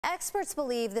Experts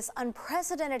believe this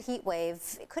unprecedented heat wave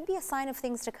could be a sign of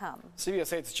things to come.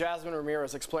 CBS 8's Jasmine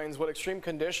Ramirez explains what extreme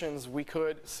conditions we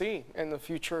could see in the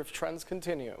future if trends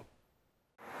continue.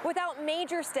 Without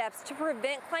major steps to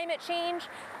prevent climate change,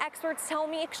 experts tell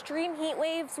me extreme heat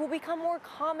waves will become more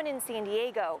common in San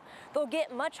Diego. They'll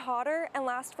get much hotter and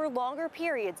last for longer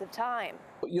periods of time.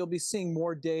 You'll be seeing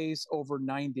more days over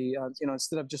 90,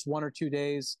 instead of just 1 or 2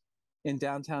 days in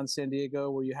downtown San Diego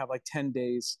where you have like 10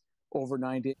 days over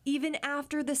 90. Even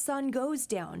after the sun goes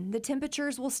down, the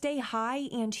temperatures will stay high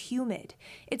and humid.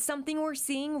 It's something we're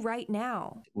seeing right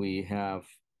now. We have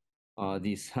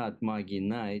these hot, muggy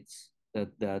nights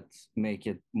that make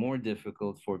it more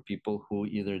difficult for people who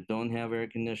either don't have air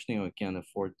conditioning or can't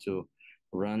afford to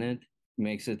run it.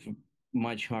 Makes it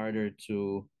much harder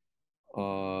to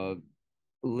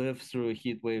live through a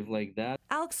heat wave like that.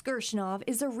 Alex Gershnov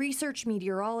is a research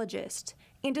meteorologist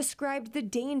and described the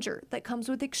danger that comes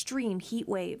with extreme heat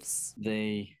waves.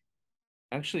 They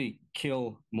actually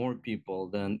kill more people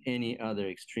than any other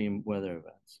extreme weather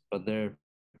events, but they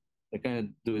kind of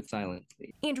do it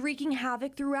silently. And wreaking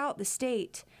havoc throughout the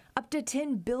state. Up to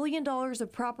 $10 billion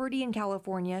of property in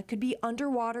California could be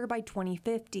underwater by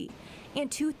 2050.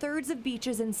 And 2/3 of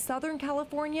beaches in Southern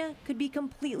California could be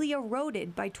completely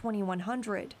eroded by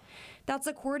 2100. That's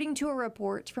according to a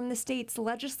report from the state's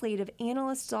legislative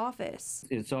analyst's office.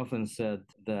 It's often said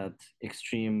that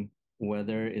extreme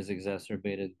weather is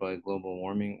exacerbated by global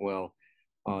warming. Well,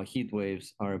 heat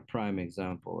waves are a prime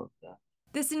example of that.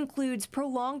 This includes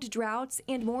prolonged droughts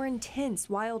and more intense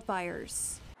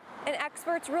wildfires. And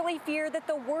experts really fear that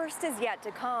the worst is yet to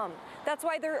come. That's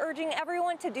why they're urging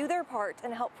everyone to do their part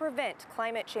and help prevent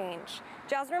climate change.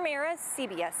 Jasmine Ramirez,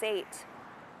 CBS 8.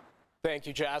 Thank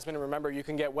you, Jasmine. Remember, you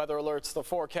can get weather alerts, the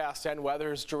forecast, and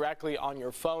weathers directly on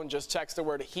your phone. Just text the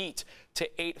word HEAT to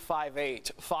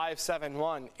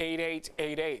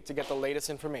 858-571-8888 to get the latest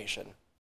information.